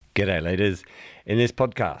G'day, leaders. In this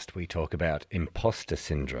podcast, we talk about imposter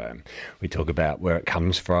syndrome. We talk about where it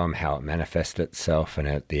comes from, how it manifests itself, and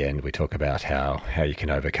at the end, we talk about how you can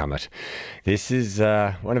overcome it. This is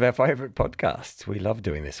one of our favourite podcasts. We love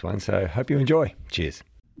doing this one, so hope you enjoy. Cheers.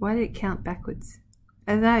 Why did it count backwards?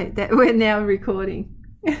 I know that we're now recording.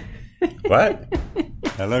 What?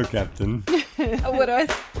 Hello, Captain. What do I?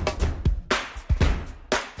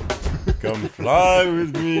 Come fly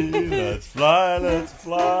with me. Let's fly away.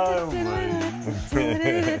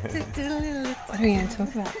 What are we going to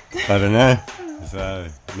talk about? I don't know. So,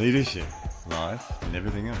 leadership, life, and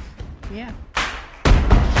everything else. Yeah.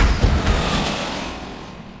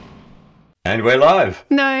 And we're live.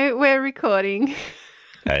 No, we're recording.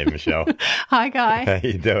 Hey, Michelle. Hi, Guy. How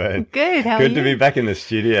you doing? Good. How are Good you? to be back in the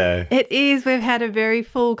studio. It is. We've had a very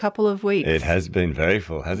full couple of weeks. It has been very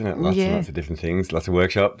full, hasn't it? Lots and lots of different things, lots of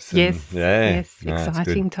workshops. Yes. Yes. No, it's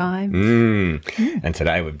exciting good. times. And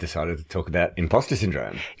today we've decided to talk about imposter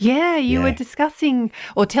syndrome. Yeah, you were discussing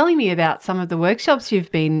or telling me about some of the workshops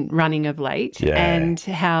you've been running of late and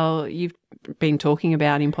how you've been talking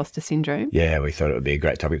about imposter syndrome. Yeah, we thought it would be a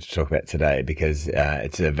great topic to talk about today because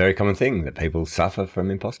it's a very common thing that people suffer from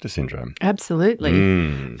imposter syndrome.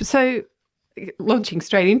 Absolutely. So, launching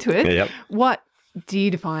straight into it, Yep. what do you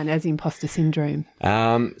define as imposter syndrome?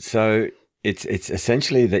 So it's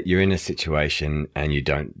essentially that you're in a situation and you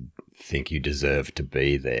don't think you deserve to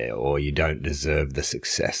be there, or you don't deserve the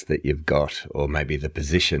success that you've got, or maybe the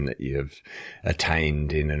position that you've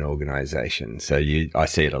attained in an organization. So I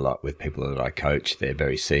see it a lot with people that I coach. They're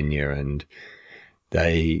very senior and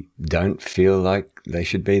they don't feel like they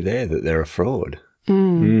should be there, that they're a fraud.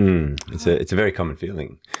 It's a very common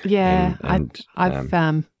feeling. Yeah, I've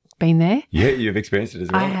been there. Yeah, you've experienced it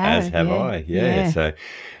as well. I have, as have yeah. I. Yeah. So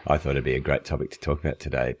I thought it'd be a great topic to talk about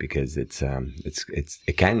today because it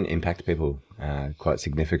can impact people quite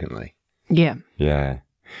significantly. Yeah. Yeah.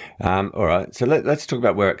 All right. So let's talk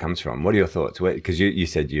about where it comes from. What are your thoughts? Because you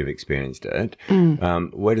said you've experienced it.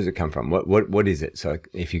 Where does it come from? What is it? So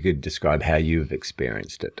if you could describe how you've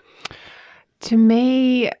experienced it. To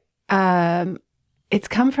me, it's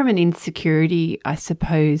come from an insecurity, I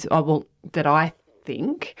suppose, that I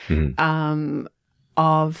think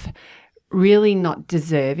of really not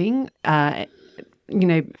deserving,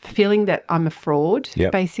 feeling that I'm a fraud,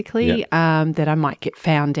 basically, that I might get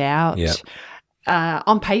found out.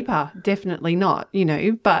 On paper, definitely not,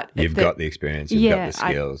 but... You've got the experience, you've got the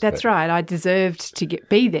skills. That's right. I deserved to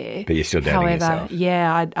be there. But you're still doubting yourself.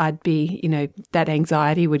 Yeah, I'd be, that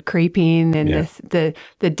anxiety would creep in and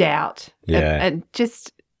the doubt. And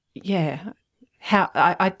just, how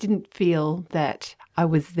I didn't feel that I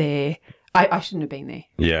was there. I shouldn't have been there.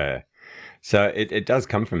 Yeah. So it does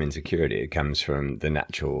come from insecurity. It comes from the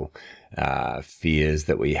natural fears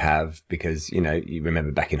that we have because, you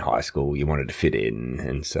remember back in high school, you wanted to fit in.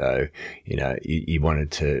 And so, you wanted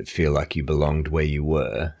to feel like you belonged where you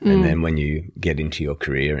were. And then when you get into your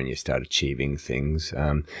career and you start achieving things,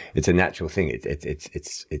 it's a natural thing.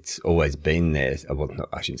 It's always been there. Well,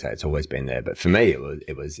 I shouldn't say it's always been there, but for me,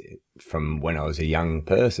 it was from when I was a young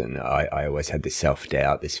person. I always had this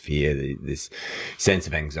self-doubt, this fear, this sense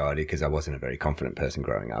of anxiety because I wasn't a very confident person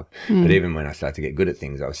growing up. But even when I started to get good at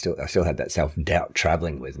things, I still had that self-doubt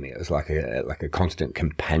traveling with me. It was like a constant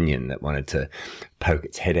companion that wanted to poke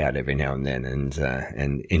its head out every now and then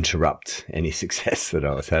and interrupt any success that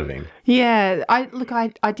I was having. Yeah,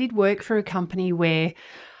 I did work for a company where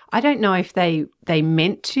I don't know if they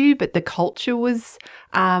meant to, but the culture was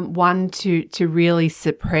one to really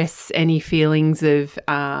suppress any feelings of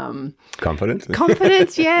Confidence.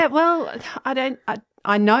 Confidence, yeah. Well,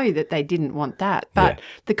 I know that they didn't want that, but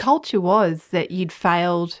the culture was that you'd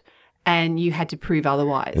failed and you had to prove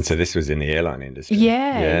otherwise. And so this was in the airline industry.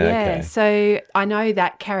 Yeah. Okay. So I know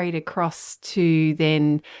that carried across to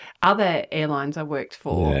then other airlines I worked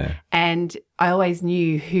for. Yeah. And I always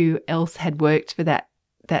knew who else had worked for that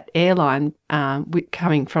airline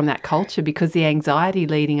coming from that culture because the anxiety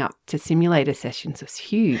leading up to simulator sessions was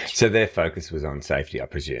huge. So their focus was on safety, I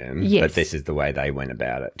presume. Yes. But this is the way they went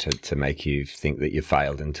about it to make you think that you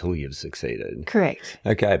failed until you've succeeded. Correct.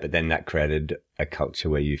 Okay, but then that created a culture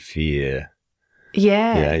where you fear.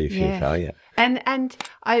 Yeah. You fear failure. And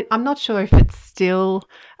I'm not sure if it's still.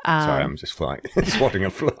 Sorry, I'm just swatting a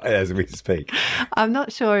fly as we speak. I'm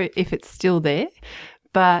not sure if it's still there.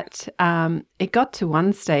 But it got to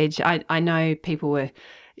one stage, I know people were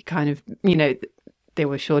kind of, there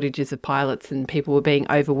were shortages of pilots and people were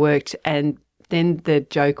being overworked and then the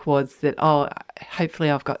joke was that, oh, hopefully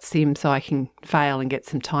I've got sim so I can fail and get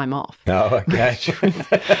some time off. Oh, okay.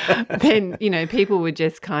 Then, people would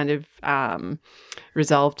just kind of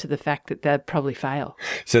resolve to the fact that they'd probably fail.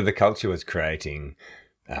 So the culture was creating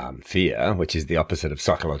fear, which is the opposite of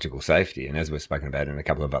psychological safety. And as we've spoken about in a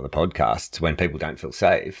couple of other podcasts, when people don't feel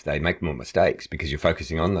safe, they make more mistakes because you're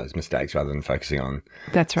focusing on those mistakes rather than focusing on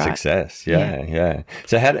That's right. success. Yeah.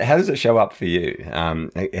 So how does it show up for you?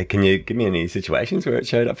 Can you give me any situations where it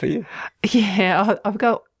showed up for you? Yeah, I've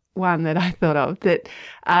got one that I thought of that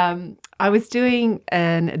I was doing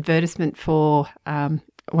an advertisement for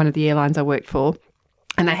one of the airlines I worked for.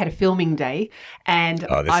 And they had a filming day, and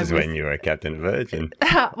this is when you were a captain of Virgin.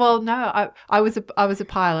 Well, no, I was a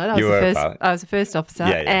pilot. I was a first officer,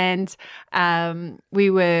 and we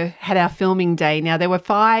had our filming day. Now there were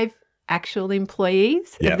 5 actual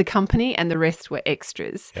employees of the company, and the rest were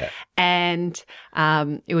extras. Yeah. And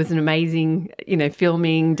it was an amazing,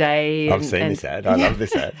 filming day. I've seen this ad. I love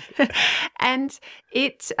this ad. And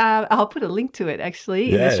I'll put a link to it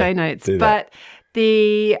actually in the show notes, but.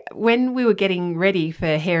 When we were getting ready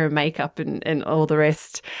for hair and makeup and all the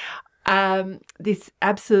rest, this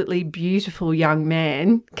absolutely beautiful young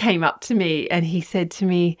man came up to me and he said to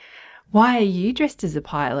me, "Why are you dressed as a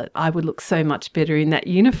pilot? I would look so much better in that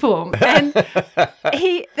uniform." And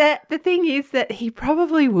the thing is that he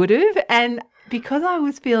probably would have, and because I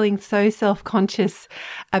was feeling so self-conscious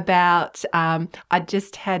about, I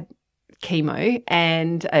just had chemo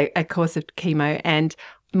and a course of chemo, and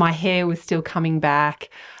my hair was still coming back.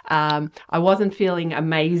 I wasn't feeling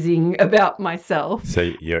amazing about myself.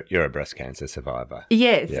 So you're a breast cancer survivor.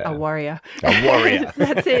 Yes, a warrior. A warrior.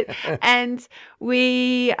 That's it. And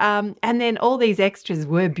and then all these extras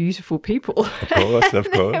were beautiful people. Of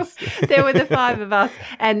course. There were the 5 of us,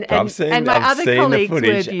 and my other colleagues were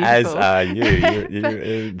beautiful. As are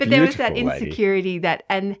you. But there was that insecurity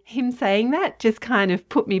and him saying that just kind of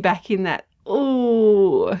put me back in that.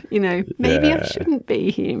 Oh, maybe I shouldn't be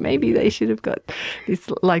here. Maybe they should have got this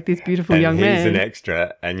beautiful young man. He's an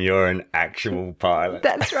extra and you're an actual pilot.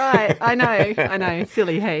 That's right. I know.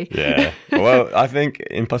 Silly, hey? Yeah. Well, I think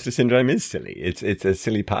imposter syndrome is silly. It's a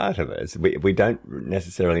silly part of it. We don't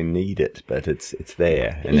necessarily need it, but it's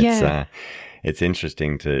there. And it's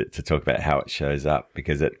interesting to talk about how it shows up,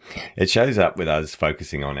 because it shows up with us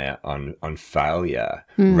focusing on failure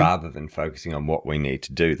rather than focusing on what we need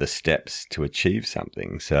to do, the steps to achieve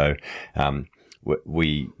something. So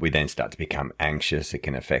we then start to become anxious. It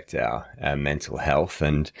can affect our mental health.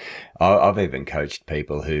 And I've even coached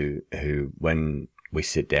people who when we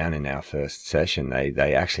sit down in our first session,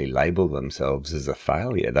 they actually label themselves as a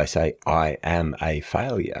failure. They say, "I am a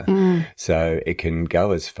failure." So it can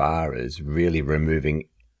go as far as really removing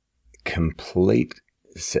complete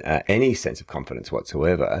any sense of confidence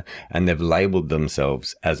whatsoever, and they've labeled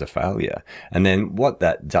themselves as a failure. And then what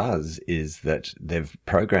that does is that they've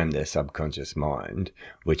programmed their subconscious mind,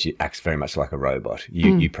 which acts very much like a robot.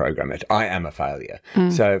 You program it. I am a failure.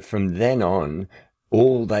 So from then on,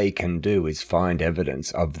 all they can do is find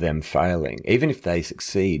evidence of them failing. Even if they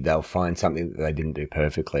succeed, they'll find something that they didn't do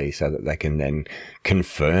perfectly so that they can then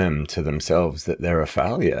confirm to themselves that they're a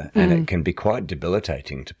failure. And it can be quite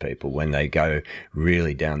debilitating to people when they go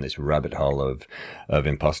really down this rabbit hole of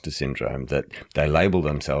imposter syndrome, that they label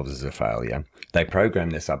themselves as a failure. They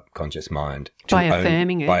program their subconscious mind by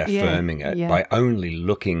affirming it, by only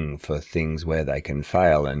looking for things where they can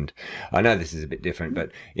fail. And I know this is a bit different,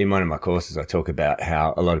 but in one of my courses, I talk about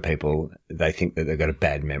how a lot of people, they think that they've got a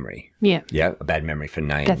bad memory. Yeah. Yeah, a bad memory for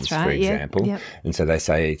names, That's right, for example. Yeah. And so they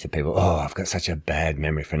say to people, "Oh, I've got such a bad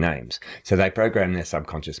memory for names." So they program their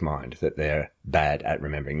subconscious mind that they're bad at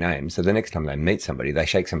remembering names. So the next time they meet somebody, they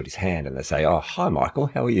shake somebody's hand and they say, "Oh, hi, Michael,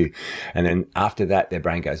 how are you?" And then after that, their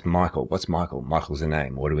brain goes, "Michael, what's Michael? Michael's a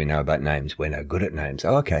name. What do we know about names? We're no good at names."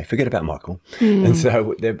 "Oh, okay, forget about Michael." And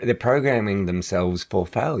so they're programming themselves for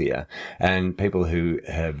failure. And people who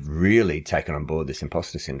have really taken on board this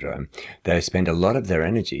imposter syndrome, they spend a lot of their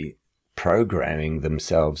energy programming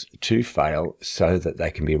themselves to fail so that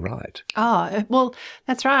they can be right. Oh, well,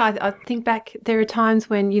 that's right. I think back, there are times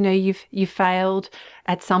when, you've failed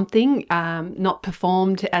at something, not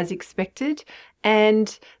performed as expected.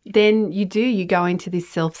 And then you go into this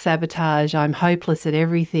self-sabotage, I'm hopeless at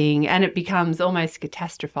everything, and it becomes almost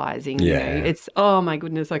catastrophizing. It's, oh my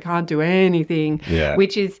goodness, I can't do anything,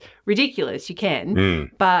 which is ridiculous. You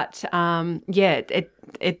can, but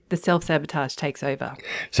the self-sabotage takes over.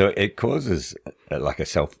 So it causes like a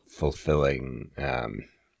self-fulfilling,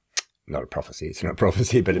 not a prophecy, it's not a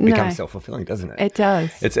prophecy, but it becomes self-fulfilling, doesn't it? It does.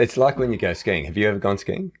 It's like when you go skiing. Have you ever gone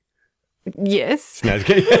skiing? Yes. Snow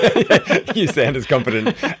ski. You sound as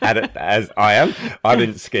confident at it as I am. I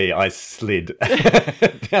didn't ski. I slid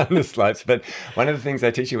down the slopes. But one of the things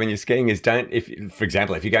they teach you when you're skiing is for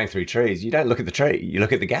example, if you're going through trees, you don't look at the tree. You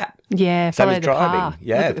look at the gap. Yeah, Same follow as the driving. path.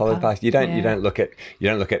 Yeah, follow the path. You don't look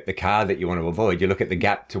at the car that you want to avoid. You look at the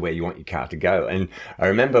gap to where you want your car to go. And I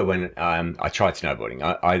remember when I tried snowboarding.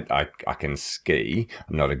 I can ski.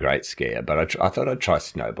 I'm not a great skier, but I thought I'd try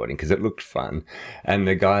snowboarding because it looked fun. And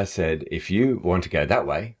the guy said, if you want to go that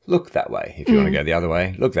way, look that way. If you want to go the other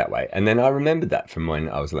way, look that way. And then I remembered that from when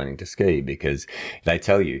I was learning to ski, because they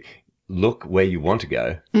tell you, look where you want to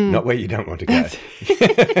go, not where you don't want to go.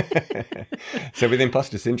 So with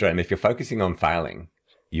imposter syndrome, if you're focusing on failing,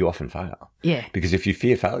 you often fail. Yeah. Because if you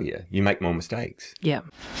fear failure, you make more mistakes. Yeah.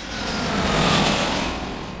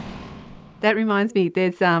 That reminds me,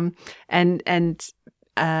 there's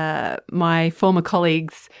my former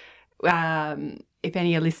colleagues, if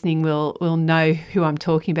any are listening, will know who I'm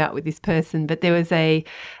talking about with this person. But there was a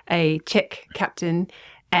Czech captain,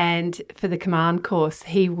 and for the command course,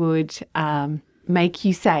 he would make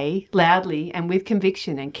you say loudly and with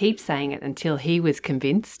conviction, and keep saying it until he was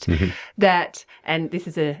convinced that, and this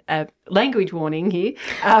is a language warning here.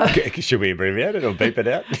 Should we abbreviate it or beep it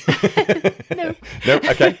out? No. No?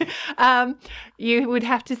 Okay. You would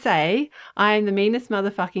have to say, I am the meanest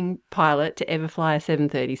motherfucking pilot to ever fly a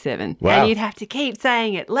 737. Wow. And you'd have to keep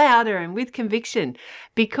saying it louder and with conviction,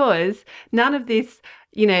 because none of this,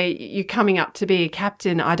 you're coming up to be a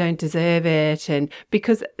captain, I don't deserve it. And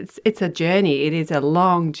because it's a journey, it is a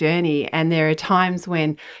long journey. And there are times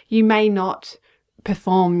when you may not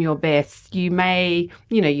perform your best. You may,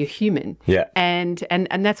 you're human. Yeah. And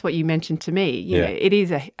that's what you mentioned to me. It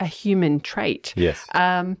is a human trait. Yes.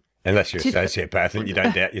 Unless you're a sociopath and you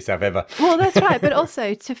don't doubt yourself ever. Well, that's right. But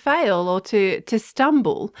also to fail or to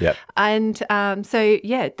stumble. Yep. And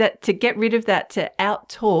that to get rid of that, to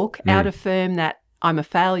out-talk, out-affirm that I'm a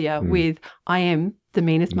failure with I am the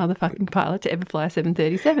meanest motherfucking pilot to ever fly a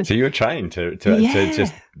 737. So you were trained to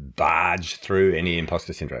just barge through any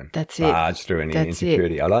imposter syndrome. That's it. Barge through any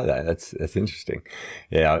insecurity. I like that. That's interesting.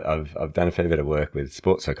 Yeah, I've done a fair bit of work with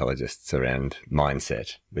sports psychologists around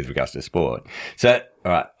mindset with regards to sport. So,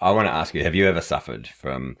 all right, I want to ask you: have you ever suffered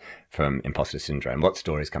from imposter syndrome? What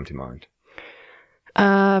stories come to mind?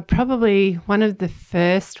 Probably one of the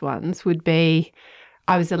first ones would be,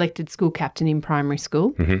 I was elected school captain in primary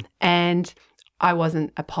school, and I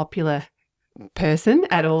wasn't a popular person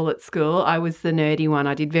at all at school. I was the nerdy one.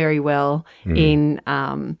 I did very well in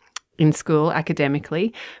school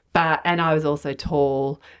academically, and I was also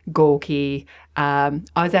tall, gawky. I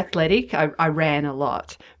was athletic. I ran a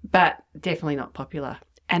lot, but definitely not popular.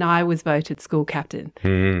 And I was voted school captain,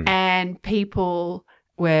 and people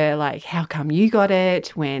were like, "How come you got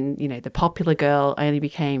it when the popular girl only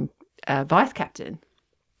became vice captain?"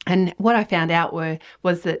 And what I found out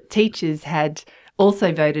was that teachers had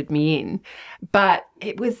also voted me in, but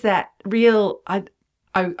it was that real,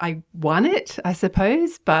 I won it, I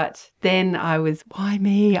suppose, but then I was, why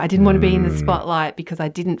me? I didn't want to be in the spotlight because I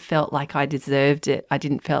didn't felt like I deserved it. I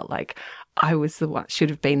didn't felt like I was the one, should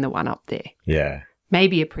have been the one up there. Yeah.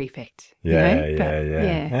 Maybe a prefect.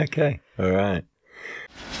 Yeah. Okay. All right.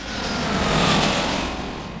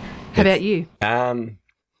 How about you?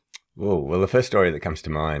 Well, the first story that comes to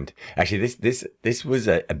mind, actually, this was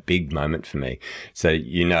a big moment for me. So,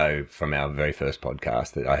 from our very first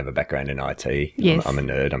podcast that I have a background in IT. Yes. I'm a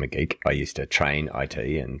nerd. I'm a geek. I used to train IT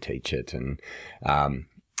and teach it. And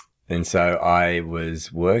so I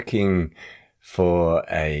was working for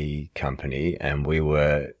a company, and we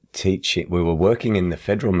were working in the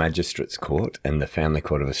Federal Magistrates Court and the Family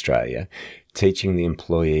Court of Australia, teaching the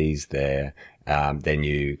employees their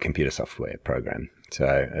new computer software program. So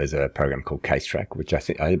there's a program called CaseTrack, which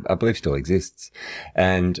I believe still exists.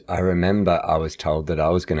 And I remember I was told that I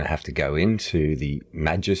was going to have to go into the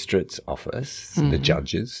magistrate's office, the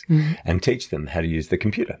judges, and teach them how to use the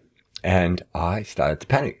computer. And I started to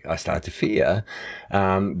panic. I started to fear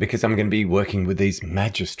because I'm going to be working with these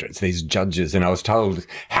magistrates, these judges. And I was told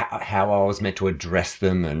how I was meant to address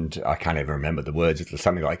them. And I can't even remember the words. It was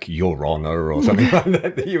something like, Your Honor, or something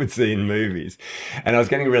like that you would see in movies. And I was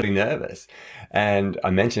getting really nervous. And I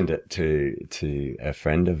mentioned it to a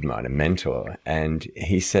friend of mine, a mentor. And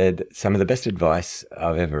he said, some of the best advice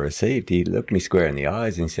I've ever received. He looked me square in the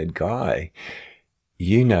eyes and said, Guy,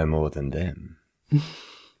 you know more than them.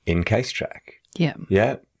 In CaseTrack. Yeah.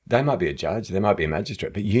 Yeah. They might be a judge, they might be a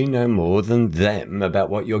magistrate, but you know more than them about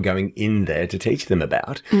what you're going in there to teach them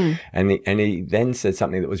about. And he then said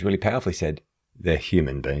something that was really powerful. He said, they're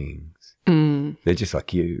human beings. They're just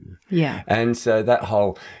like you. Yeah. And so that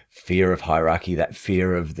whole fear of hierarchy, that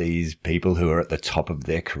fear of these people who are at the top of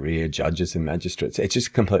their career, judges and magistrates, it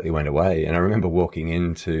just completely went away. And I remember walking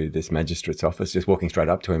into this magistrate's office, just walking straight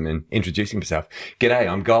up to him and introducing myself. G'day,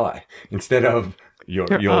 I'm Guy. Instead of Your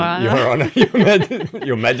Honor,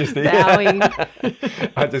 Your Majesty. Bowing.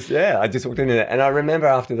 I just walked in there, and I remember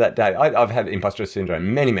after that day, I've had imposter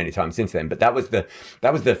syndrome many, many times since then, but that was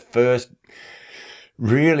the first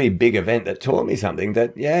really big event that taught me something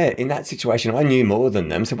that, in that situation, I knew more than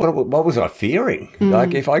them. So what was I fearing?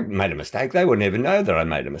 Like, if I made a mistake, they would never know that I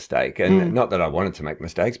made a mistake. And not that I wanted to make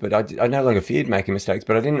mistakes, but I no longer feared making mistakes,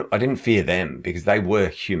 but I didn't fear them because they were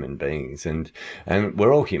human beings, and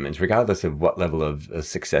we're all humans, regardless of what level of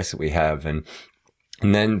success we have. And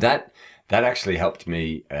then that actually helped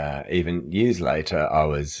me. Even years later, I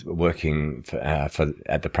was working at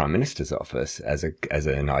the Prime Minister's office as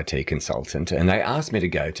an IT consultant, and they asked me to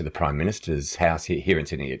go to the Prime Minister's house here in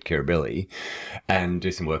Sydney at Kirribilli and do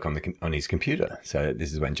some work on his computer. So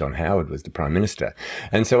this is when John Howard was the Prime Minister,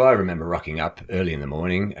 and so I remember rocking up early in the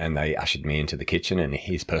morning, and they ushered me into the kitchen, and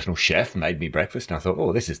his personal chef made me breakfast, and I thought,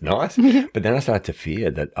 oh, this is nice. But then I started to fear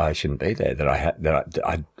that I shouldn't be there, that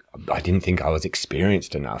I didn't think I was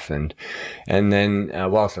experienced enough. And then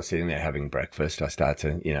whilst I was sitting there having breakfast, I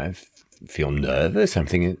started to, feel nervous. I'm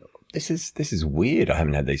thinking, this is weird. I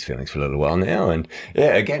haven't had these feelings for a little while now. And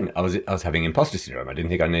again, I was having imposter syndrome. I didn't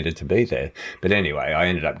think I needed to be there. But anyway, I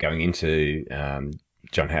ended up going into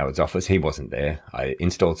John Howard's office. He wasn't there. I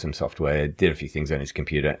installed some software, did a few things on his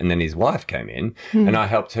computer, and then his wife came in and I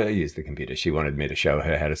helped her use the computer. She wanted me to show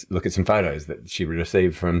her how to look at some photos that she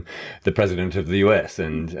received from the president of the US.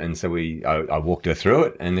 And so I walked her through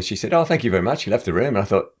it, and then she said, oh, thank you very much. She left the room, and I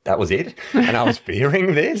thought that was it. And I was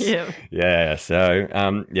fearing this. Yeah. So,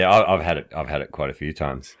 I've had it quite a few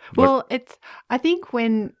times. Well, I think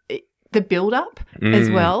when the build up as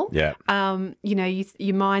well. Yeah.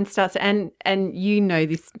 Your mind starts, and you know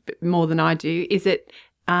this more than I do, is it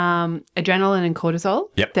adrenaline and cortisol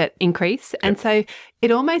that increase. And so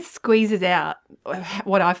it almost squeezes out.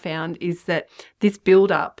 What I found is that this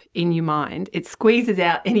build up in your mind, it squeezes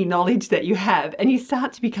out any knowledge that you have, and you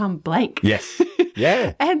start to become blank. Yes.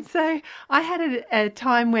 Yeah. And so I had a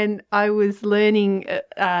time when I was learning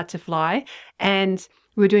to fly, and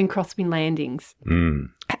we were doing crosswind landings.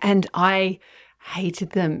 And I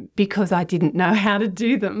hated them because I didn't know how to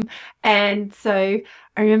do them. And so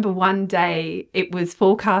I remember one day it was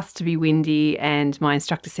forecast to be windy, and my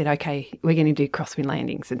instructor said, okay, we're going to do crosswind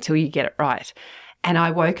landings until you get it right. And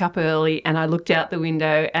I woke up early and I looked out the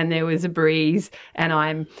window and there was a breeze, and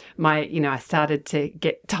I started to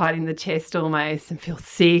get tight in the chest almost and feel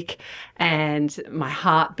sick, and my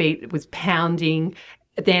heartbeat was pounding.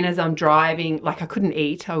 Then as I'm driving, I couldn't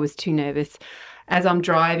eat, I was too nervous. As I'm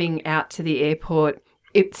driving out to the airport,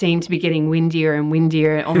 it seemed to be getting windier and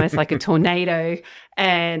windier, almost like a tornado,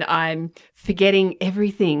 and I'm forgetting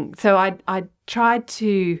everything. So I tried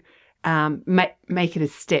to make it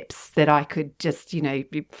as steps that I could just,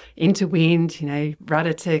 be into wind,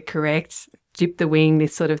 rudder to correct, dip the wing,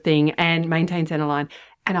 this sort of thing, and maintain center line.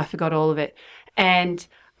 And I forgot all of it. And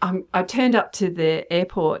I turned up to the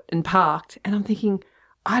airport and parked, and I'm thinking,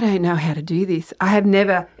 I don't know how to do this.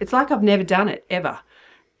 It's like I've never done it ever.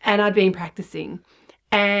 And I'd been practicing,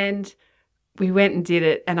 and we went and did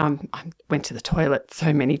it, and I went to the toilet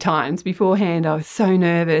so many times beforehand. I was so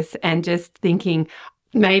nervous and just thinking,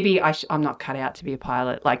 maybe I'm not cut out to be a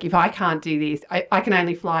pilot. If I can't do this, I can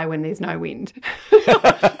only fly when there's no wind.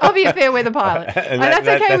 I'll be a fair weather pilot. And that's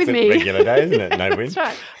okay with me. That's a regular day, isn't it? No wind. That's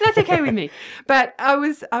right. That's okay with me. But I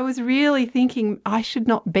was really thinking, I should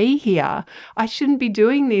not be here. I shouldn't be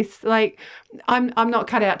doing this. I'm not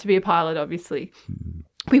cut out to be a pilot, obviously.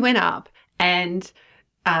 We went up, and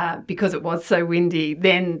because it was so windy,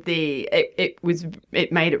 then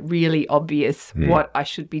it made it really obvious what I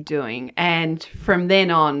should be doing. And from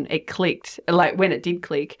then on, it clicked. When it did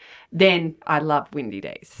click, then I love windy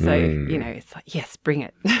days. So, it's like, yes, bring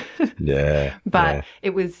it. Yeah. But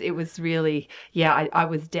it was really, I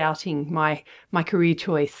was doubting my career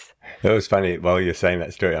choice. It was funny while you're saying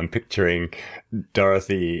that story. I'm picturing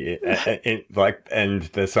Dorothy and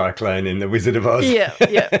the cyclone in The Wizard of Oz. Yeah.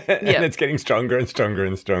 And it's getting stronger and stronger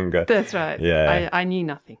and stronger. That's right. Yeah. I knew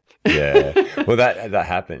nothing. Yeah. Well, that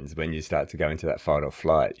happens when you start to go into that fight or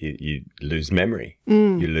flight. You lose memory.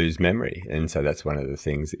 You lose memory. And so that's one of the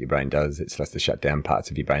things that your brain does. It starts to shut down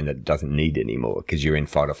parts of your brain that it doesn't need anymore, because you're in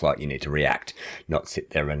fight or flight. You need to react, not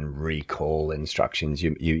sit there and recall instructions.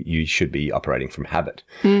 You should be operating from habit.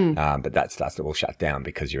 But that starts to all shut down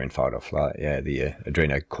because you're in fight or flight. Yeah, the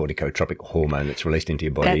adrenocorticotropic hormone that's released into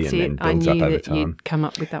your body then builds up over time. You'd come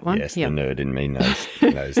up with that one. Yes, the nerd in me knows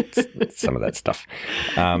some of that stuff.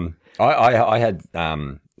 I had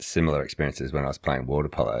similar experiences when I was playing water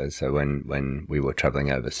polo. So when we were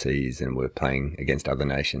traveling overseas and we were playing against other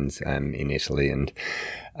nations in Italy, and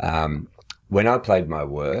when I played my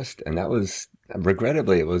worst, and that was,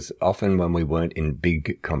 regrettably, it was often when we weren't in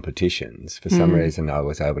big competitions. For some reason, I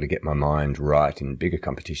was able to get my mind right in bigger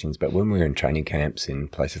competitions. But when we were in training camps in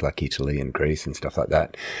places like Italy and Greece and stuff like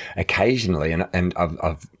that, occasionally, and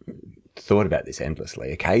I've thought about this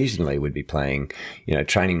endlessly, occasionally we'd be playing,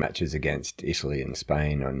 training matches against Italy and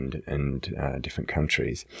Spain and different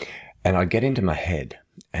countries. And I'd get into my head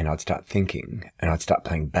and I'd start thinking and I'd start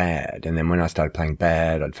playing bad. And then when I started playing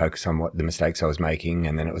bad, I'd focus on what the mistakes I was making,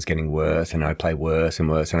 and then it was getting worse and I'd play worse and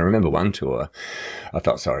worse. And I remember one tour, I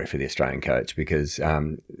felt sorry for the Australian coach because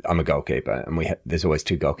I'm a goalkeeper and there's always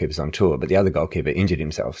two goalkeepers on tour, but the other goalkeeper injured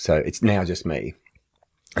himself. So it's now just me.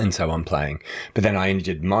 And so I'm playing, but then I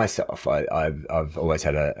injured myself. I've always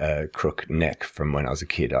had a crook neck from when I was a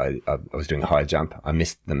kid. I was doing a high jump. I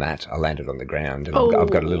missed the mat. I landed on the ground, and I've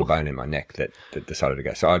got a little bone in my neck that decided to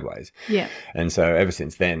go sideways. Yeah. And so ever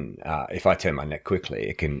since then, if I turn my neck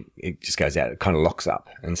quickly, it just goes out. It kind of locks up.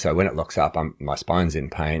 And so when it locks up, my spine's in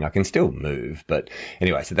pain. I can still move, but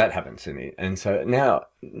anyway, so that happened to me. And so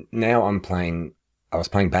now I'm playing. I was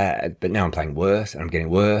playing bad, but now I'm playing worse, and I'm getting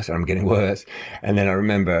worse, and I'm getting worse. And then I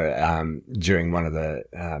remember during one of the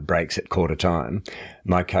breaks at quarter time,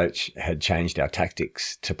 my coach had changed our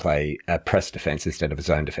tactics to play a press defence instead of a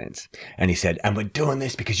zone defence. And he said, and we're doing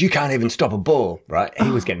this because you can't even stop a ball, right? He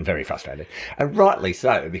was getting very frustrated. And rightly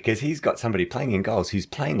so, because he's got somebody playing in goals who's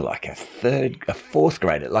playing like a fourth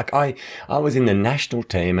grader. Like I was in the national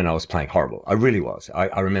team and I was playing horrible. I really was.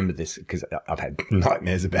 I remember this because I've had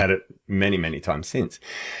nightmares about it many, many times since.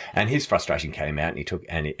 And his frustration came out,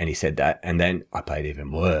 and he said that, and then I played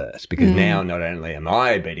even worse because now not only am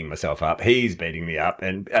I beating myself up, he's beating me up,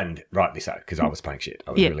 and rightly so, because I was playing shit.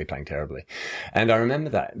 I was really playing terribly. And I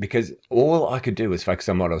remember that because all I could do was focus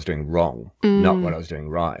on what I was doing wrong, not what I was doing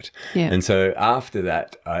right. Yeah. And so after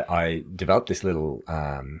that, I developed this little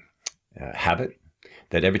habit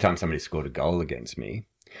that every time somebody scored a goal against me,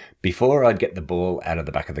 before I'd get the ball out of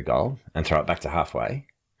the back of the goal and throw it back to halfway,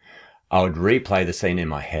 I would replay the scene in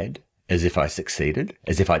my head as if I succeeded,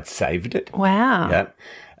 as if I'd saved it. Wow. Yeah.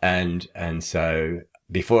 And so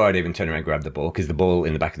before I'd even turn around and grab the ball, because the ball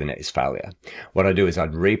in the back of the net is failure, what I'd do is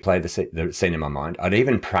I'd replay the scene in my mind. I'd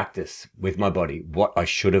even practice with my body what I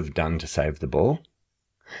should have done to save the ball.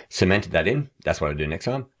 Cemented that in. That's what I do next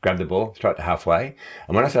time. Grab the ball, throw it to halfway.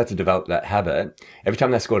 And when I started to develop that habit, every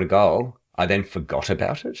time they scored a goal, I then forgot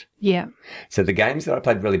about it. Yeah. So the games that I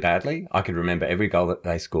played really badly, I could remember every goal that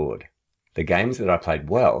they scored. The games that I played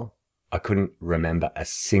well, I couldn't remember a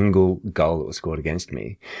single goal that was scored against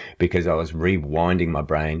me because I was rewinding my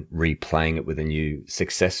brain, replaying it with a new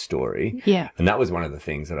success story. Yeah. And that was one of the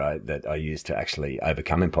things that I used to actually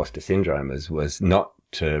overcome imposter syndrome was not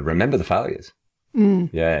to remember the failures.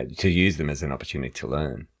 Yeah, to use them as an opportunity to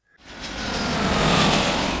learn.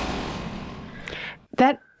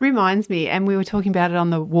 That reminds me, and we were talking about it on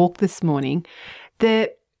the walk this morning,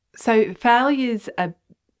 so failures are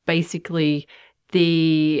basically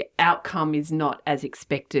the outcome is not as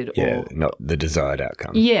expected. Yeah, not the desired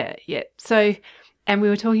outcome. Yeah, yeah. So, and we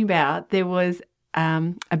were talking about there was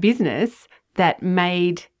a business that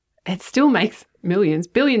it still makes millions,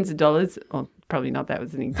 billions of dollars, or probably not, that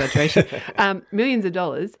was an exaggeration, millions of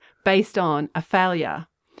dollars based on a failure.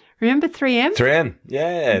 Remember 3M? 3M,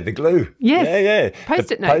 yeah, the glue. Yes. Yeah.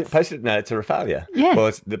 Post-it notes. Post-it notes are a failure. Yeah.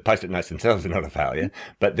 Well, the Post-it notes themselves are not a failure,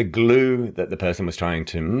 but the glue that the person was trying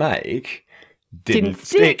to make didn't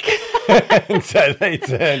stick. And so they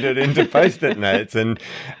turned it into Post-it notes. And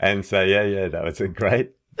so, yeah, that was a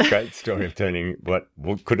great story of turning what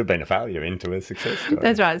could have been a failure into a success story.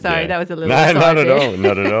 That's right. Sorry, that was a little. No, not at all.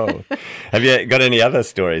 Not at all. Have you got any other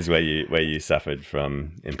stories where you suffered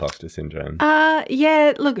from imposter syndrome?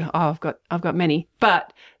 Yeah. Look, I've got many,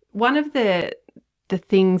 but one of the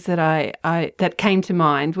things that I that came to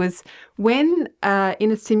mind was when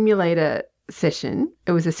in a simulator session,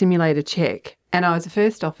 it was a simulator check, and I was a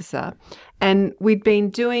first officer, and we'd been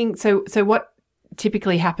doing so what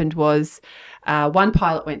typically happened was one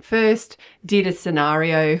pilot went first, did a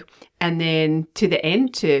scenario, and then to the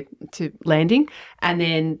end, to landing, and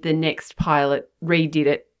then the next pilot redid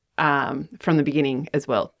it from the beginning as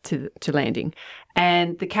well to landing.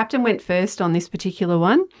 And the captain went first on this particular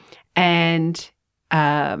one, and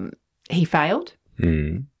he failed.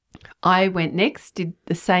 I went next, did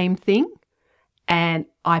the same thing, and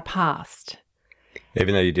I passed.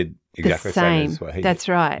 Even though you did exactly The same. as what he That's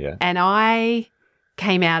did. right. Yeah. And I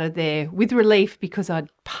came out of there with relief because I'd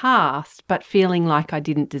passed, but feeling like I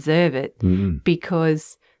didn't deserve it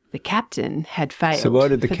because the captain had failed. So why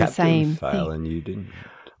did the for captain same fail thing. and you didn't?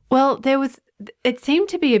 Well, it seemed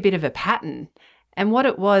to be a bit of a pattern. And what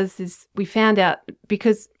it was is we found out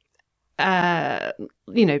because,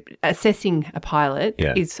 assessing a pilot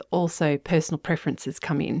is also personal preferences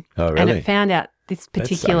come in. Oh, really? And it found out this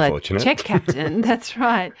particular unfortunate. check captain, that's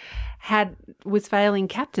right, was failing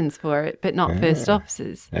captains for it, but not first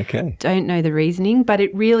officers. Okay. Don't know the reasoning, but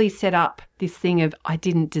it really set up this thing of I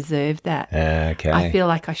didn't deserve that. Okay. I feel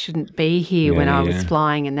like I shouldn't be here when I was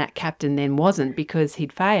flying and that captain then wasn't because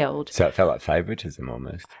he'd failed. So it felt like favouritism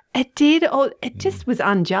almost. It did, or it just was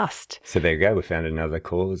unjust. So there you go. We found another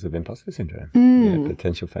cause of imposter syndrome. Yeah,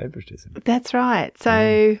 potential favouritism. That's right.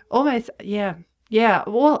 So almost, yeah.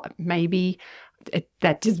 Well, maybe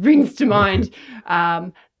that just brings to mind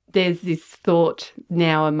there's this thought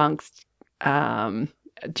now amongst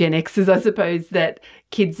Gen Xers, I suppose, that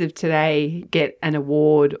kids of today get an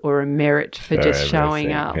award or a merit for just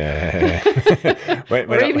showing up. Yeah.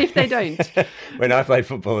 Or even if they don't. When I played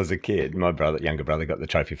football as a kid, my younger brother got the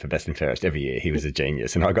trophy for best and fairest every year. He was a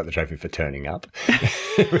genius, and I got the trophy for turning up.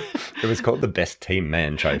 It was called the Best Team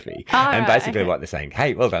Man Trophy. And basically what they're saying,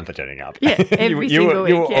 hey, well done for turning up. Yeah, every single week.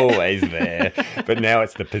 You were always there. But now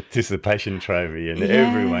it's the participation trophy, and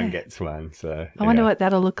everyone gets one. So I wonder what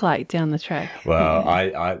that'll look like down the track. Well,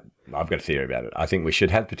 I've got a theory about it. I think we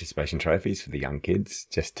should have participation trophies for the young kids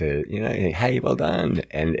just to, hey, well done.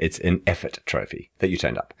 And it's an effort trophy that you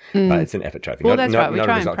turned up. But it's an effort trophy. Well, that's right. We not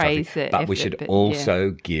try a and result praise trophy. the But effort, we should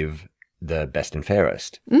also give the best and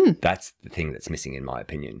fairest. That's the thing that's missing, in my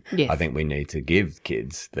opinion. Yes. I think we need to give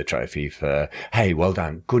kids the trophy for, hey, well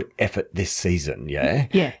done, good effort this season, yeah?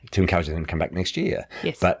 To encourage them to come back next year.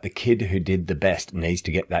 Yes. But the kid who did the best needs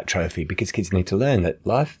to get that trophy because kids need to learn that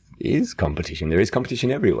life is competition. There is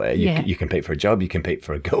competition everywhere. You compete for a job, you compete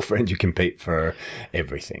for a girlfriend, you compete for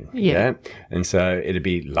everything. Yeah. And so it'd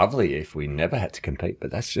be lovely if we never had to compete,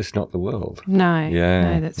 but that's just not the world. No.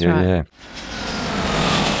 Yeah. No, that's right. Yeah.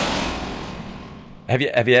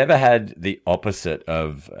 Have you ever had the opposite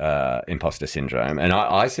of imposter syndrome? And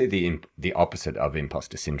I see the opposite of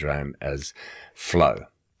imposter syndrome as flow.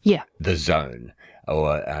 Yeah. The zone,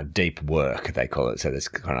 or deep work, they call it. So there's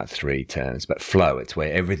kind of 3 terms. But flow, it's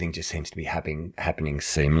where everything just seems to be happening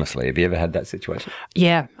seamlessly. Have you ever had that situation?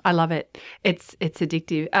 Yeah, I love it. It's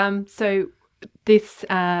addictive. So this,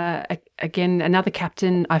 again, another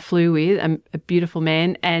captain I flew with, a beautiful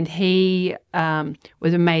man, and he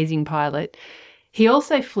was an amazing pilot. He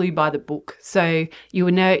also flew by the book. So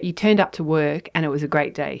you turned up to work and it was a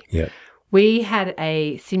great day. Yeah. We had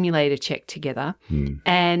a simulator check together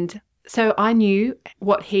and so I knew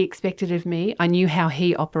what he expected of me. I knew how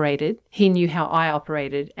he operated. He knew how I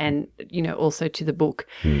operated and, also to the book.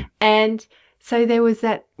 And so there was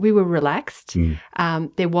that, we were relaxed.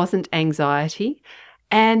 There wasn't anxiety.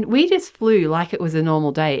 And we just flew like it was a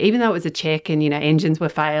normal day. Even though it was a check and, engines were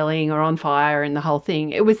failing or on fire and the whole thing,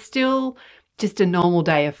 it was still just a normal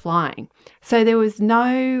day of flying. So there was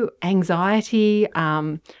no anxiety,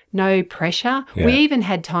 no pressure. Yeah. We even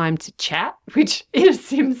had time to chat, which in a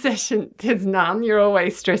sim session, there's none. You're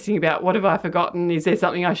always stressing about what have I forgotten? Is there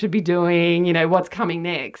something I should be doing? What's coming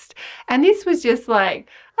next? And this was just like,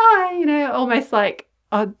 almost like,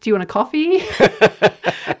 oh, do you want a coffee?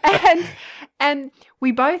 and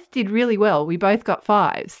we both did really well. We both got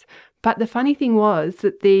 5s. But the funny thing was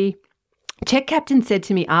that the check captain said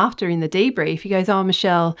to me after in the debrief, he goes, oh,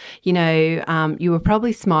 Michelle, you were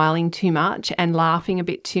probably smiling too much and laughing a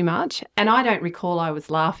bit too much. And I don't recall I was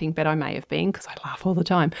laughing, but I may have been because I laugh all the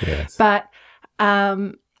time. Yes. But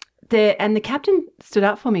the captain stood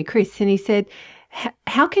up for me, Chris, and he said,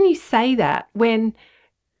 how can you say that when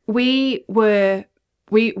we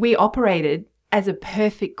operated as a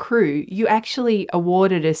perfect crew? You actually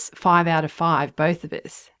awarded us 5 out of 5, both of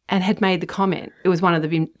us, and had made the comment, it was one of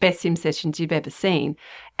the best sim sessions you've ever seen.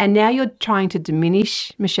 And now you're trying to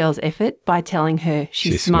diminish Michelle's effort by telling her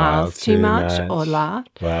she smiles too much or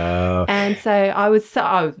laughed. Wow. And so I was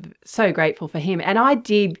so grateful for him. And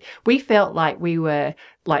we felt like we were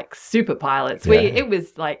like super pilots. Yeah. It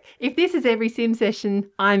was like, if this is every sim session,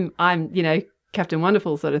 I'm Captain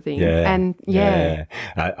Wonderful sort of thing. Yeah. And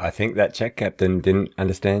I think that check captain didn't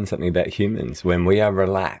understand something about humans. When we are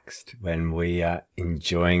relaxed, when we are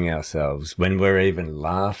enjoying ourselves, when we're even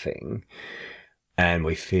laughing, and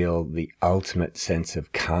we feel the ultimate sense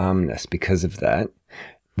of calmness because of that,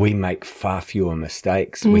 we make far fewer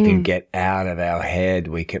mistakes. We can get out of our head.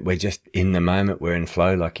 We're just in the moment. We're in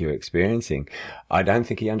flow like you're experiencing. I don't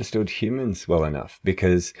think he understood humans well enough,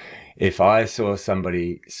 because if I saw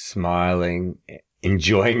somebody smiling,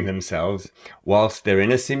 enjoying themselves whilst they're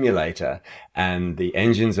in a simulator and the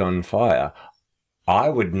engine's on fire, I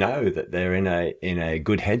would know that they're in a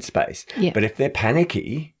good headspace. Yeah. But if they're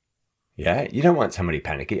panicky, you don't want somebody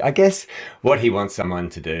panicky. I guess what he wants someone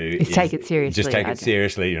to do is take it seriously. Just take it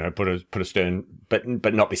seriously, put a stern,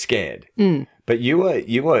 but not be scared. Mm. But you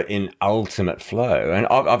were in ultimate flow, and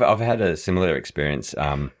I've had a similar experience.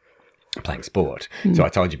 Playing sport. So I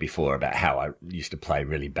told you before about how I used to play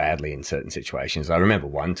really badly in certain situations. I remember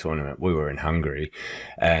one tournament, we were in Hungary,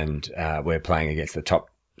 and we're playing against the top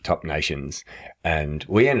nations, and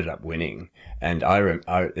we ended up winning. And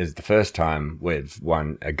it was the first time we've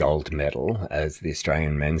won a gold medal as the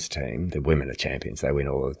Australian men's team. The women are champions. They win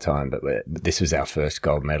all the time, but this was our first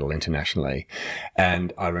gold medal internationally.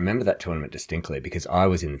 And I remember that tournament distinctly because I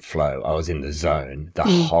was in flow. I was in the zone the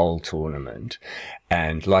whole tournament.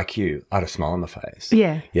 And like you, I had a smile on my face.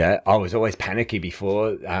 Yeah. Yeah. I was always panicky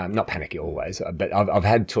before, not panicky always, but I've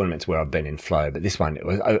had tournaments where I've been in flow, but this one,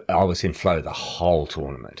 I was in flow the whole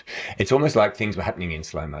tournament. It's almost like things were happening in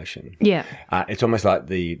slow motion. Yeah. It's almost like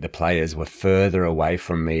the players were further away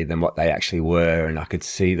from me than what they actually were, and I could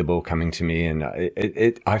see the ball coming to me, and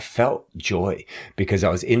I felt joy because I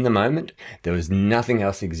was in the moment. There was nothing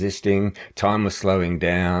else existing. Time was slowing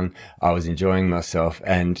down. I was enjoying myself,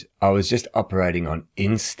 and I was just operating on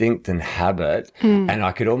instinct and habit, and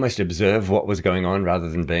I could almost observe what was going on rather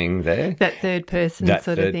than being there. That third person That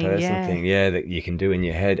sort third of thing. person thing, that you can do in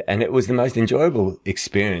your head. And it was the most enjoyable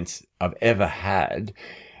experience I've ever had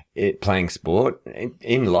playing sport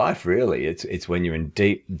in life, really. It's when you're in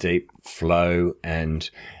deep flow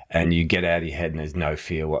and you get out of your head and there's no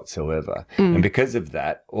fear whatsoever. And because of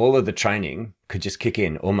that, all of the training could just kick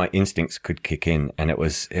in. All my instincts could kick in. And it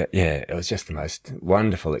was just the most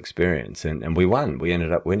wonderful experience. And we won. We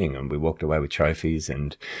ended up winning, and we walked away with trophies,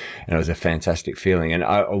 and it was a fantastic feeling. And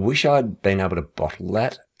I wish I'd been able to bottle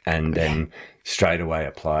that and then straight away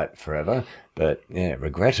apply it forever. But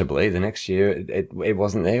regrettably, the next year it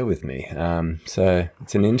wasn't there with me. So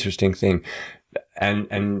it's an interesting thing.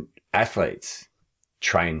 And athletes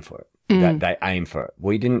train for it. That they aim for it.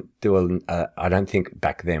 We didn't do I don't think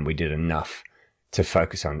back then we did enough to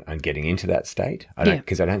focus on getting into that state.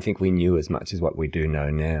 Because I don't think we knew as much as what we do know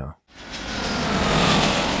now.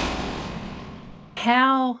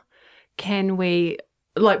 How can we,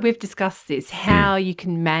 like we've discussed this, how you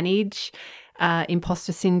can manage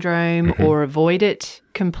imposter syndrome or avoid it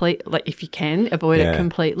completely, like if you can avoid it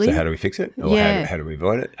completely. So how do we fix it? Or how do we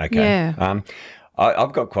avoid it? Okay. Yeah.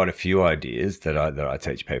 I've got quite a few ideas that I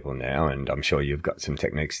teach people now, and I'm sure you've got some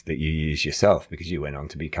techniques that you use yourself because you went on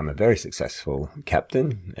to become a very successful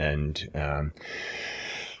captain, and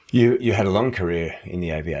you had a long career in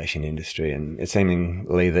the aviation industry, and it's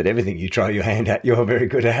seemingly that everything you try your hand at, you're very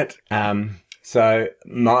good at. So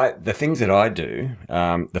the things that I do,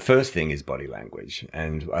 the first thing is body language,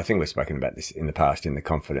 and I think we've spoken about this in the past in the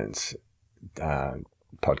confidence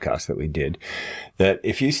podcast that we did, that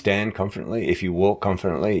if you stand confidently, if you walk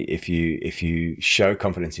confidently, if you show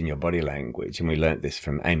confidence in your body language, and we learnt this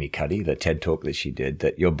from Amy Cuddy, the TED talk that she did,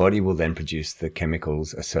 that your body will then produce the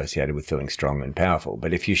chemicals associated with feeling strong and powerful.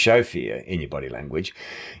 But if you show fear in your body language,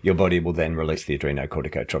 your body will then release the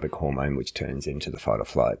adrenocorticotropic hormone, which turns into the fight or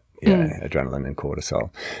flight, adrenaline and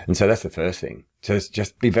cortisol. And so that's the first thing. So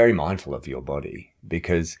just be very mindful of your body,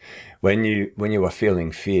 because when you are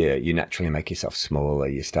feeling fear, you naturally make yourself smaller.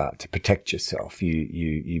 You start to protect yourself.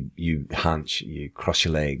 You hunch, you cross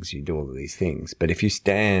your legs, you do all of these things. But if you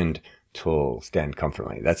stand tall, stand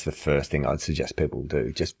confidently, that's the first thing I'd suggest people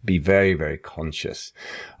do. Just be very, very conscious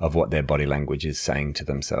of what their body language is saying to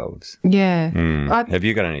themselves. Yeah. Have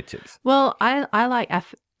you got any tips? Well, I like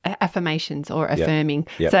affirmations or affirming.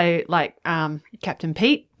 Yep. So like Captain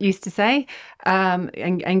Pete used to say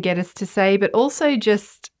and get us to say, but also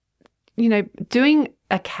just, doing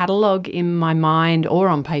a catalogue in my mind or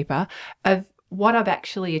on paper of what I've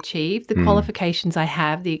actually achieved, the qualifications I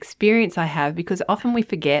have, the experience I have, because often we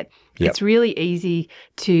forget. It's really easy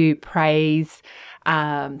to praise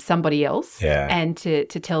somebody else and to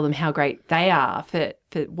tell them how great they are for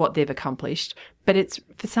what they've accomplished. But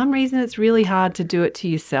for some reason, it's really hard to do it to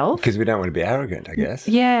yourself. Because we don't want to be arrogant, I guess.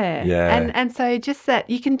 Yeah. And so just that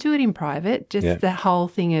you can do it in private, just the whole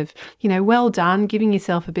thing of, well done, giving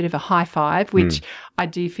yourself a bit of a high five, which I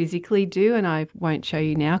do physically do, and I won't show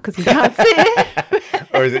you now because you can't see it.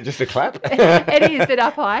 Or is it just a clap? It is, but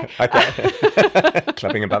up high. Okay.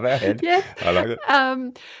 Clapping above our head. Yes. I like it.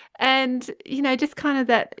 And, just kind of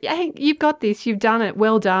that, hey, you've got this, you've done it,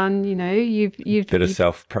 well done, you've Bit of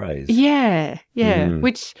self-praise. Yeah,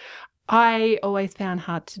 which I always found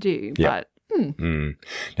hard to do. Yep. But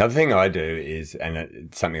Now, the thing I do is, and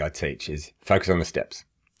it's something I teach, is focus on the steps.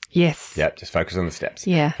 Yes. Yep, just focus on the steps.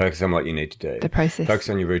 Yeah. Focus on what you need to do. The process. Focus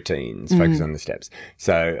on your routines. Focus on the steps.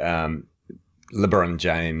 So LeBron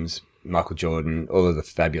James, Michael Jordan, all of the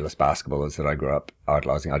fabulous basketballers that I grew up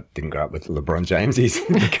idolising. I didn't grow up with LeBron James. He's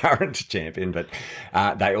the current champion, but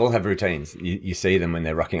they all have routines. You see them when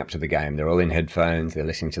they're rocking up to the game. They're all in headphones. They're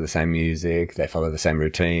listening to the same music. They follow the same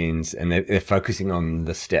routines, and they're focusing on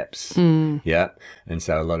the steps. Yeah. And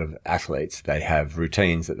so a lot of athletes, they have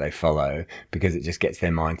routines that they follow because it just gets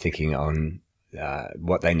their mind thinking on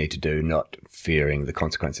what they need to do, not fearing the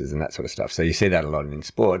consequences and that sort of stuff. So you see that a lot in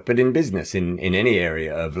sport, but in business, in any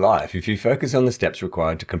area of life, if you focus on the steps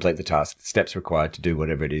required to complete the task, the steps required to do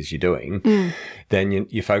whatever it is you're doing, then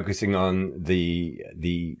you're focusing on the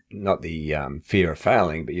not the fear of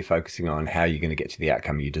failing, but you're focusing on how you're going to get to the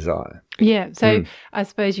outcome you desire. Yeah. So I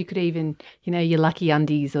suppose you could even, your lucky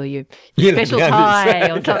undies or your special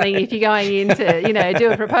tie or something if you're going in to,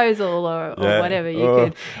 do a proposal or whatever. You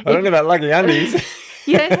could. I don't know about lucky undies.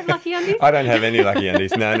 You don't have lucky undies? I don't have any lucky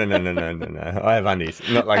undies. No. I have undies,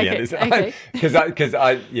 not lucky undies. Okay. Because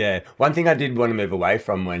one thing I did want to move away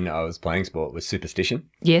from when I was playing sport was superstition.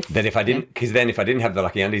 Yes. That if I didn't, because then if I didn't have the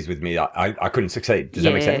lucky undies with me, I couldn't succeed. Does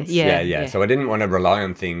that make sense? Yeah. So I didn't want to rely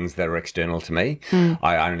on things that are external to me.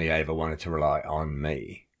 I only ever wanted to rely on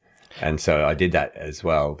me. And so I did that as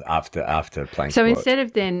well after playing So sport. instead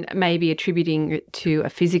of then maybe attributing it to a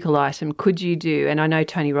physical item, could you do, and I know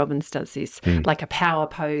Tony Robbins does this, like a power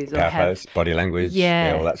pose? Pose, body language,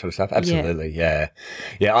 all that sort of stuff. Absolutely, yeah.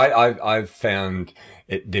 I've found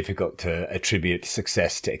it difficult to attribute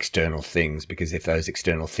success to external things because if those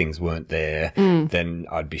external things weren't there, then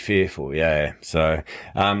I'd be fearful, So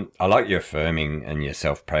I like your affirming and your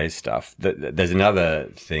self-praise stuff. There's another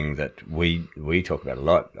thing that we talk about a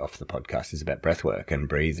lot off the podcast is about breath work and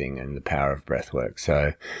breathing and the power of breath work.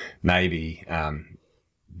 So maybe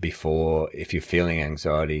before, if you're feeling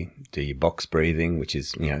anxiety, do your box breathing, which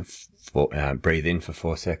is, breathe in for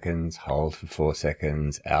 4 seconds, hold for 4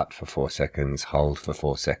 seconds, out for 4 seconds, hold for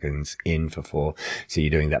 4 seconds, in for 4. So you're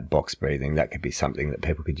doing that box breathing. That could be something that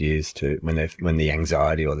people could use to when the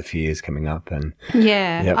anxiety or the fear is coming up. And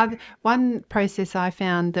one process I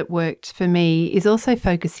found that worked for me is also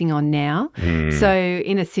focusing on now. So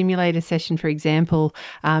in a simulator session, for example,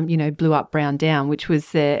 blue up, brown down, which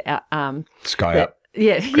was the sky up.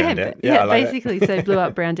 Basically. So blue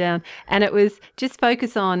up, brown down, and it was just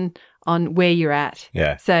focus on where you're at.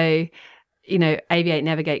 Yeah. So, aviate,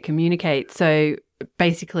 navigate, communicate. So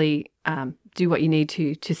basically, do what you need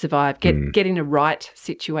to survive. Get in a right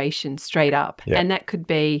situation straight up, and that could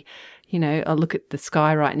be, I look at the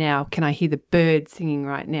sky right now. Can I hear the birds singing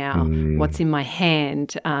right now? What's in my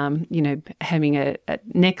hand? Having a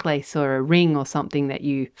necklace or a ring or something that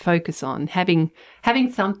you focus on. Having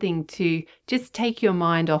something to just take your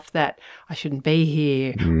mind off that I shouldn't be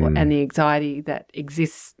here and the anxiety that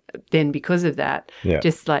exists then because of that. Yeah.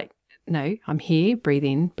 Just like, no, I'm here. Breathe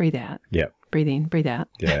in, breathe out. Yeah. Breathe in, breathe out.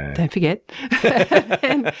 Yeah. Don't forget.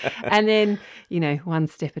 and then, one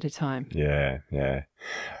step at a time. Yeah.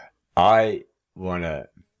 I want to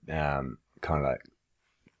kind of like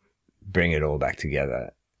bring it all back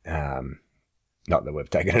together. Not that we've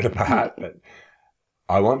taken it apart, but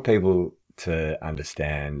I want people to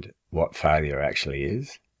understand what failure actually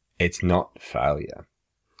is. It's not failure.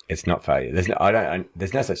 It's not failure.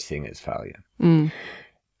 There's no such thing as failure.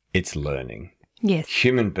 It's learning. Yes.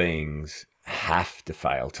 Human beings have to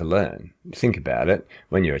fail to learn. Think about it.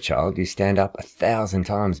 When you're a child, you stand up 1,000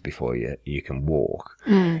 times before you can walk.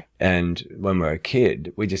 And when we're a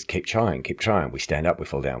kid, we just keep trying. We stand up, we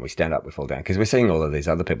fall down. We stand up, we fall down. Because we're seeing all of these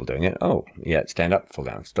other people doing it. Oh, yeah, stand up, fall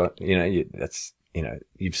down. Stop.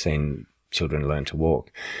 You've seen children learn to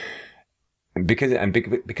walk. Because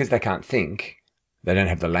they can't think, they don't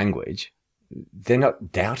have the language, they're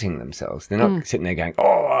not doubting themselves. They're not sitting there going,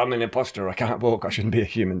 oh, I'm an imposter. I can't walk. I shouldn't be a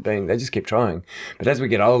human being. They just keep trying. But as we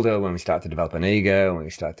get older, when we start to develop an ego, when we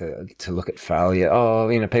start to look at failure,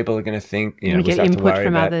 people are going to think, we get start to input worry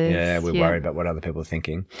from about, others. we worry about what other people are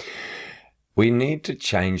thinking. We need to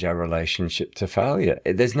change our relationship to failure.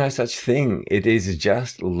 There's no such thing. It is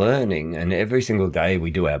just learning. And every single day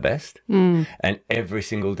we do our best. And every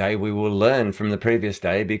single day we will learn from the previous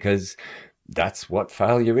day because that's what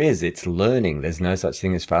failure is. It's learning. There's no such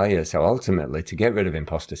thing as failure. So ultimately, to get rid of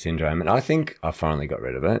imposter syndrome, and I think I finally got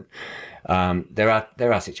rid of it. There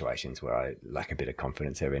are situations where I lack a bit of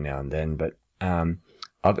confidence every now and then, but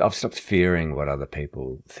I've stopped fearing what other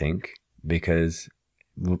people think, because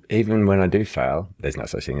even when I do fail, there's no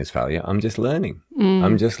such thing as failure. I'm just learning.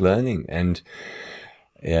 I'm just learning. And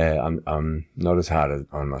yeah, I'm not as hard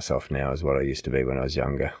on myself now as what I used to be when I was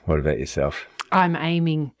younger. What about yourself? I'm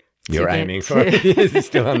aiming. You're aiming for it. You're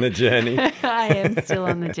still on the journey. I am still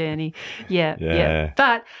on the journey. Yeah.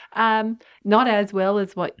 But not as well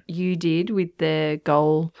as what you did with the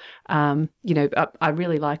goal. I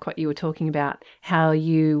really like what you were talking about, how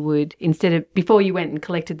you would, instead of, before you went and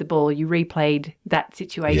collected the ball, you replayed that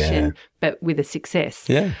situation, but with a success.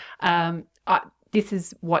 Yeah. This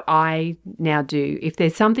is what I now do. If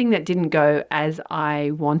there's something that didn't go as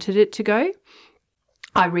I wanted it to go,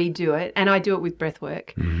 I redo it, and I do it with breath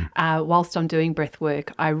work. Whilst I'm doing breath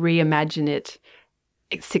work, I reimagine it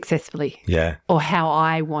successfully, or how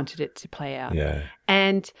I wanted it to play out. Yeah.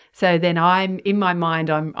 And so then I'm in my mind,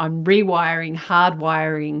 I'm rewiring,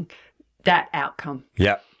 hardwiring that outcome.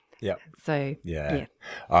 Yep. So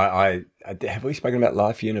I have we spoken about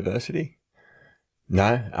Life University?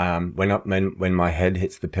 No. When my head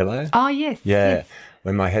hits the pillow. Oh yes. Yeah. Yes.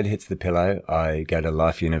 When my head hits the pillow, I go to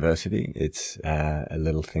Life University. It's a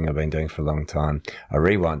little thing I've been doing for a long time. I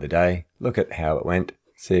rewind the day, look at how it went,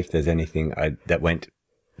 see if there's anything that went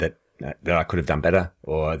that I could have done better,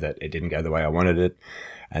 or that it didn't go the way I wanted it.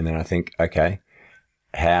 And then I think, okay,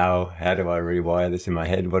 how do I rewire this in my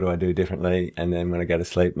head? What do I do differently? And then when I go to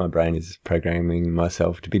sleep, my brain is programming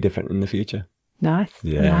myself to be different in the future. Nice.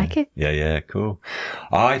 Yeah. I like it. Yeah, cool.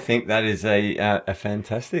 I think that is a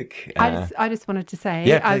fantastic. I just wanted to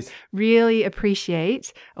say, we really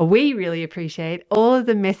appreciate all of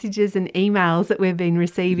the messages and emails that we've been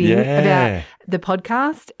receiving about the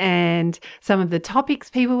podcast, and some of the topics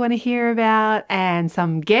people want to hear about, and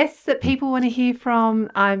some guests that people want to hear from.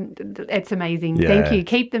 It's amazing. Thank you.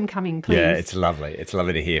 Keep them coming, please. Yeah, it's lovely. It's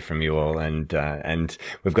lovely to hear from you all, and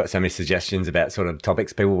we've got so many suggestions about sort of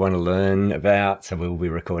topics people want to learn about. So we'll be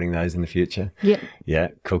recording those in the future. Yeah.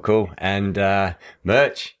 Cool. And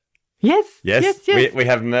merch. Yes. We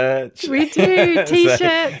have merch. We do.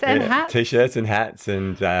 T-shirts and hats. T-shirts and hats,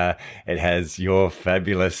 and it has your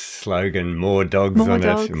fabulous slogan, "More dogs" on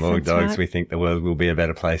it. More dogs. Right. We think the world will be a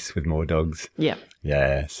better place with more dogs. Yeah.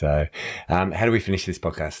 So, how do we finish this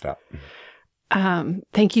podcast up?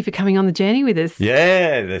 Thank you for coming on the journey with us.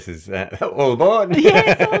 Yeah, this is all aboard.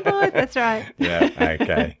 Yes, all aboard. That's right. Yeah,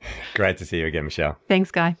 okay. Great to see you again, Michelle. Thanks,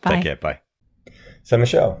 Guy. Bye. Take care. Bye. So,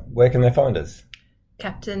 Michelle, where can they find us?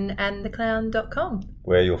 CaptainandTheClown.com,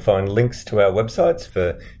 where you'll find links to our websites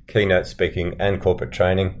for keynote speaking and corporate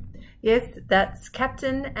training. Yes, that's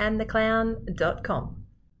CaptainandTheClown.com.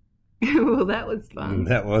 Well, that was fun.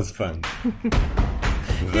 That was fun.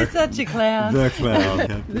 You're such a clown. The clown.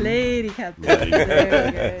 Captain. Lady Captain. There we go.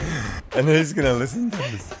 And who's going to listen to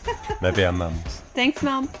this? Maybe our mums. Thanks,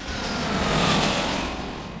 Mum.